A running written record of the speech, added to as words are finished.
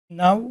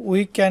Now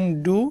we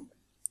can do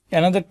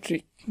another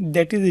trick,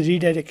 that is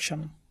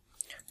redirection.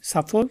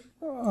 Suppose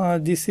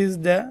this is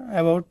the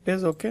about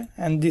page, okay,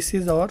 and this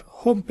is our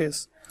home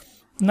page.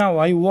 Now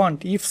I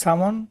want, if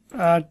someone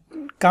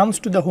comes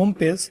to the home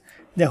page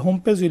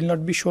will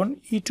not be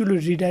shown, it will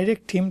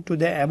redirect him to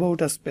the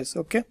about us page,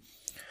 okay.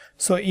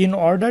 So in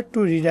order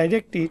to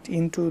redirect it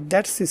into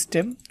that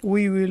system,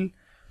 we will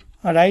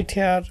write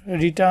here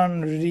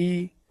return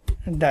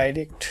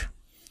redirect.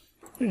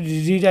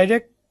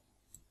 Redirect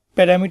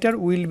parameter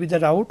will be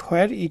the route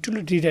where it will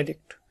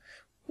redirect.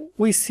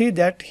 We see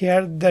that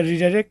here the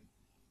redirect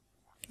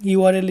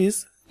URL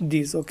is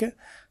this, okay.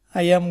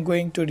 I am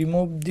going to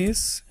remove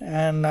this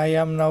and I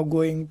am now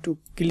going to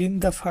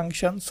clean the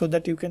function so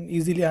that you can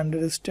easily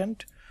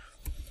understand.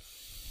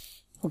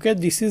 Okay,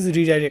 this is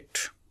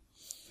redirect.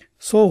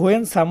 So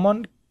when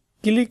someone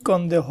click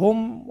on the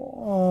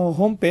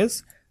home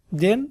page,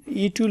 then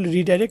it will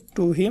redirect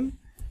to him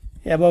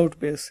about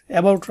page,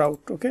 about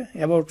route, okay,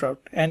 about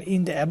route, and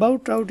in the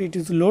about route it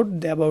is load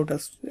the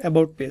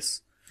about page.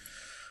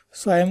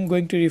 So I am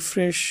going to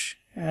refresh,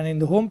 and in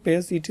the home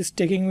page it is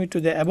taking me to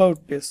the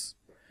about page.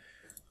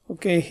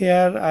 Okay,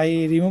 here I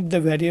remove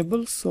the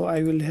variable, so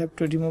I will have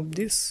to remove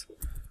this.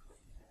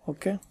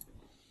 Okay,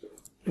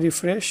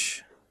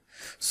 refresh.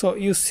 So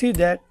you see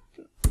that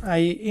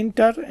I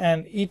enter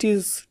and it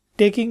is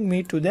taking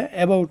me to the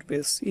about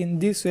page. In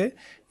this way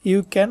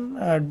you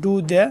can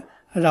do the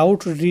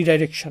route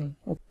redirection.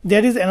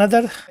 There is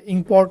another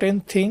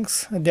important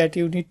things that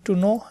you need to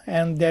know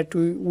and that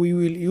we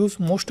will use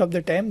most of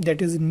the time,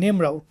 that is name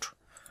route.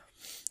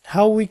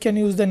 How we can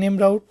use the name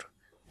route?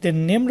 The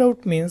name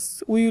route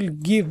means we will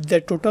give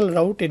the total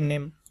route a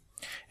name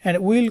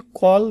and we will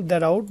call the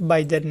route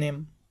by the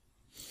name.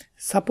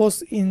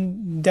 Suppose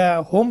in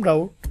the home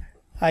route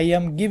I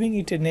am giving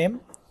it a name,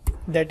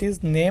 that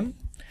is name,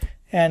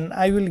 and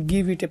I will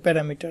give it a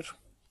parameter.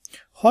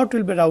 What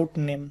will be route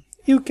name?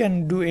 You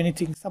can do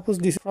anything. Suppose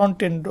this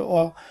front end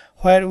or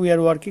where we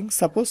are working,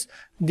 suppose,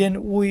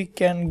 then we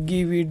can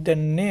give it the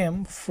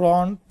name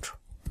front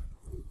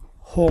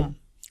home.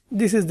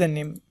 This is the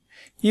name.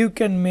 You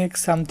can make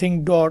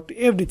something dot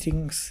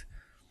everything.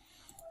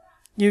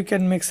 You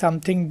can make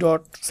something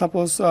dot,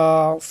 suppose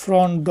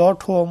front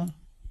dot home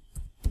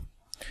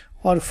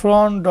or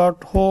front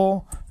dot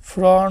home,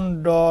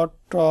 front dot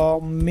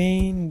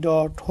main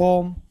dot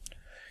home.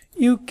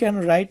 You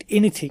can write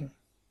anything.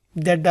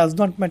 That does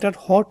not matter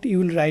what you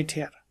will write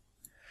here.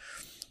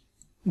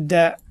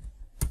 The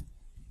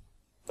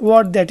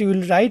word that you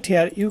will write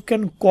here, you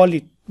can call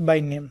it by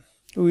name.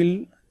 We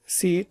will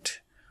see it.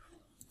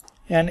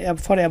 And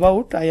for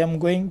about, I am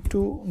going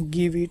to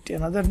give it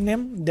another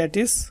name, that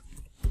is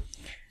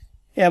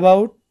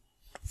about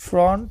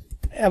front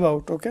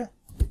about, okay,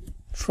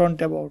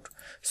 front about.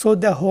 So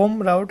the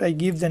home route I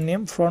give the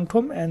name front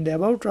home and the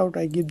about route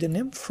I give the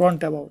name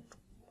front about.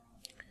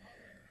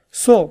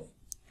 So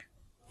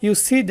you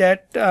see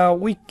that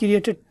we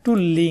created two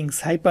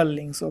links,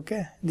 hyperlinks,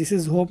 okay. This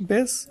is home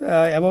page,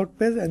 about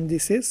page, and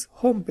this is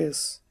home page.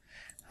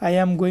 I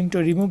am going to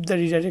remove the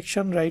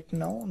redirection right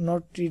now,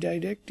 not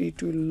redirect,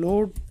 it will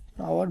load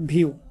our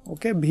view,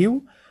 okay,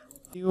 view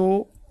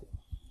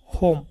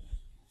home.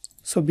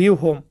 So view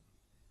home.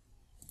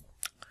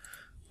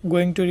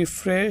 Going to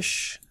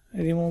refresh,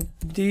 remove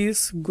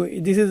this,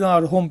 this is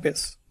our home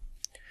page.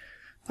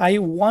 I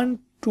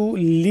want to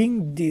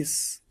link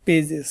these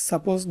pages.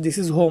 Suppose this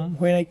is home.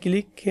 When I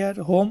click here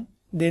home,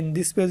 then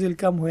this page will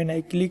come. When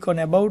I click on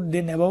about,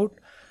 then about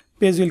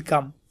page will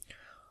come.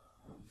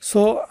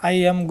 So I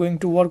am going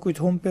to work with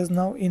home page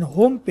now. In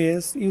home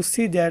page you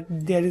see that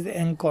there is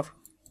anchor.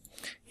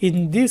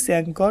 In this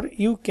anchor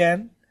you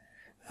can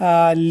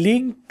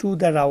link to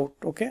the route,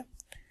 okay.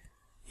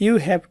 You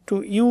have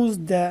to use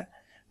the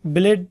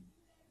blade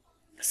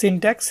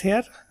syntax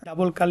here,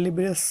 double curly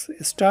brace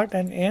start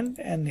and end,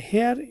 and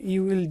here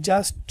you will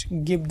just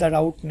give the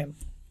route name.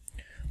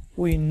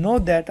 We know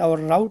that our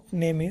route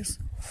name is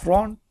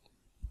front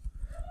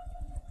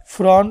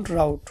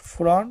route,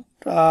 front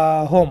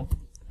home,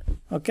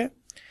 okay.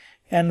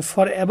 And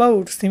for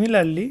about,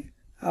 similarly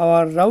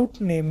our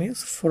route name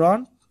is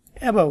front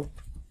about.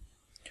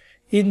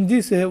 In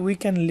this way we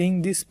can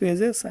link these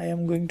pages. I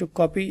am going to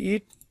copy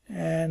it,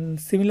 and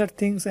similar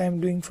things I am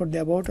doing for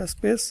the about us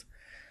page,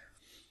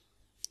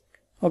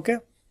 okay.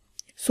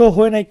 So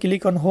when I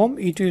click on home,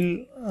 it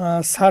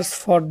will search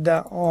for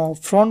the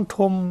front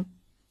home.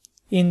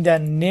 In the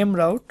name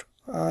route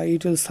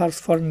it will search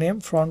for name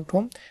front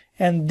home,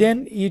 and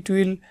then it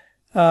will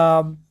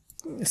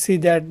see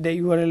that the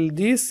URL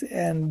this,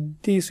 and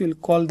this will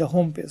call the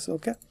home page,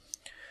 okay.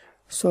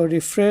 So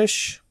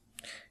refresh.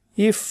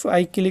 If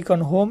I click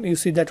on home, you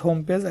see that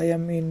home page, I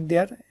am in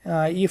there.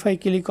 If I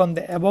click on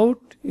the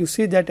about, you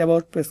see that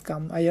about page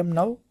come. I am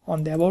now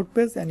on the about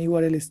page and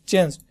URL is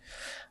changed.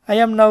 I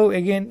am now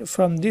again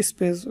from this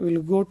page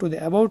will go to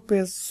the about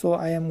page. So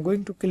I am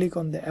going to click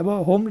on the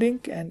about home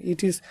link and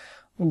it is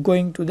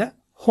going to the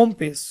home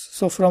page.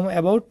 So from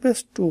about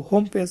page to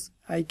home page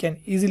I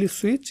can easily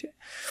switch.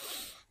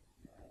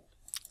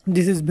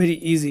 This is very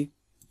easy.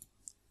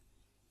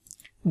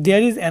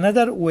 there is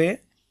another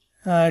way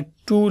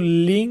to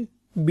link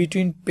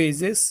between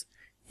pages.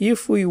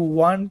 If we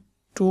want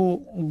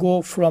to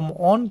go from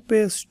one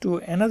page to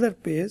another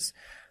page,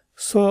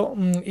 so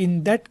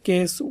in that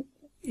case,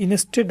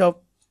 instead of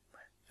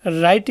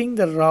writing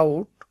the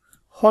route,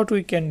 what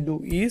we can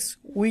do is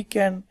we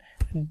can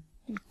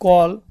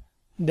call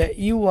the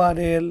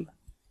URL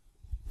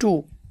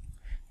to,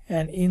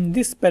 and in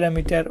this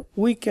parameter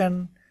we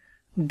can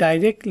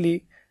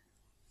directly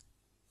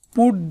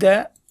put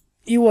the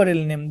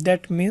URL name,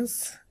 that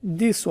means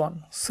this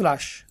one,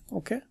 slash,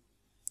 okay,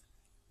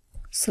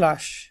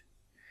 slash.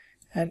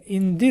 And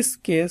in this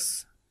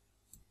case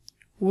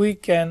we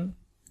can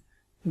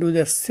do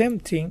the same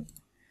thing,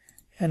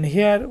 and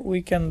here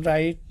we can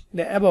write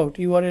the about,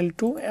 URL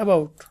to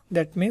about,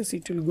 that means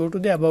it will go to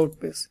the about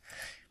page.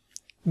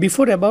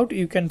 Before about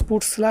you can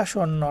put slash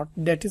or not,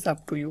 that is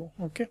up to you,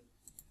 okay.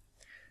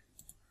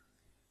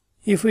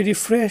 If we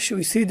refresh,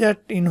 we see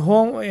that in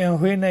home,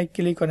 when I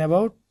click on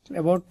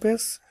about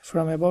page,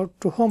 from about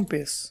to home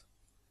page,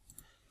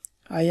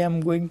 I am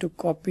going to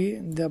copy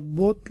the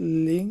both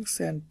links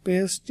and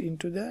paste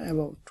into the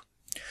about.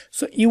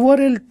 So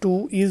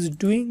URL2 is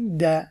doing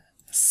the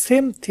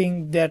same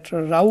thing that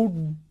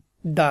route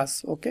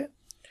does, okay.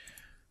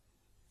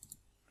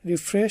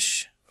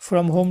 Refresh,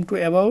 from home to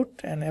about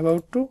and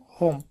about to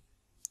home.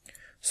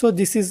 So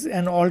this is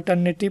an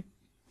alternative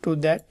to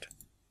that.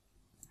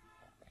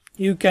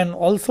 You can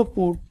also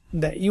put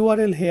the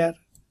URL here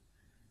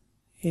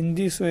in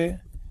this way,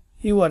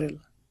 URL,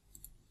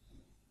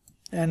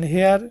 and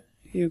here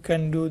you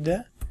can do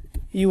the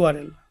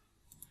URL.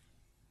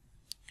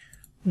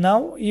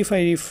 Now if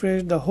I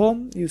refresh the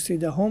home, you see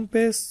the home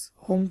page,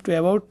 home to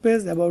about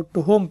page, about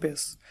to home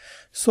page.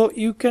 So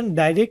you can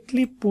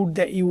directly put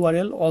the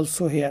URL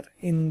also here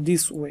in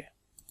this way.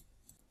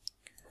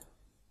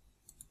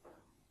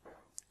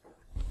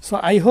 So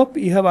I hope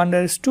you have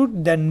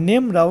understood the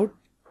name route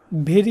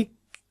very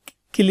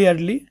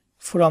clearly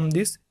from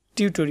this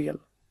tutorial.